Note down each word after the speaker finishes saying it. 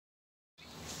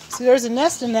See, there's a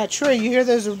nest in that tree. You hear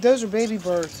those are baby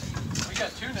birds. We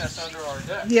got 2 nests under our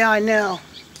deck. Yeah, I know.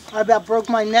 I about broke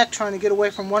my neck trying to get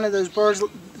away from one of those birds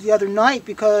the other night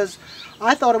because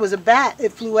I thought it was a bat.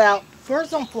 It flew out.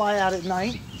 Birds don't fly out at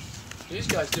night. These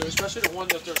guys do, especially the one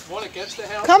that there's one against the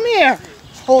house. Come here.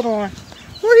 Hold on.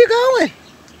 Where are you going?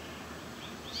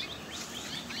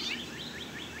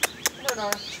 Come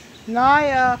here,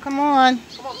 Naya, come on.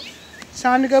 Come on. It's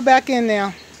time to go back in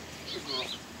now. Good girl.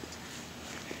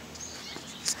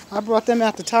 I brought them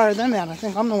out to tire them out. I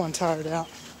think I'm the one tired out.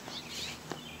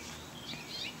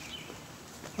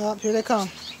 Well, here they come.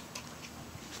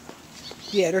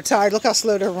 Yeah, they're tired. Look how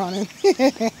slow they're running.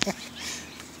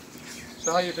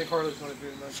 So how do you think Harley's going to do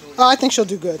eventually? Oh, I think she'll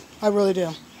do good. I really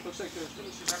do. Looks like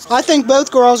she's I think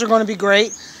both girls are going to be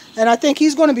great. And I think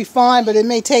he's going to be fine, but it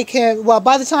may take him... Well,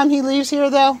 by the time he leaves here,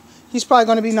 though, he's probably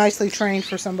going to be nicely trained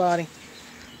for somebody.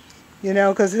 You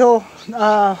know, because it'll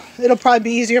probably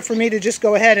be easier for me to just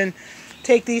go ahead and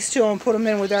take these two and put them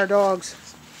in with our dogs.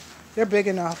 They're big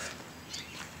enough.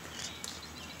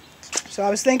 So I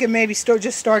was thinking maybe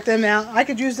just start them out. I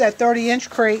could use that 30-inch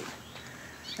crate,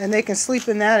 and they can sleep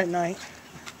in that at night.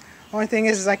 Only thing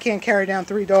is I can't carry down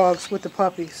 3 dogs with the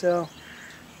puppy, so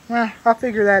I'll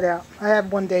figure that out. I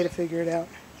have one day to figure it out.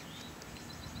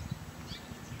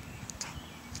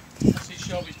 I see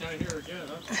Shelby's down here again,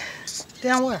 huh?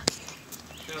 Down where?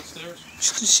 Downstairs.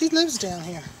 She lives down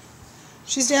here.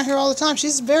 She's down here all the time.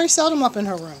 She's very seldom up in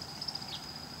her room.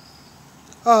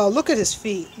 Oh, look at his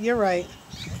feet. You're right.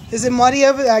 Is it muddy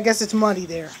over there? I guess it's muddy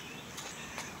there.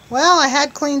 Well, I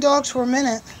had clean dogs for a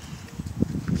minute.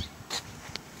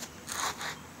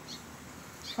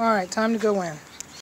 All right, time to go in.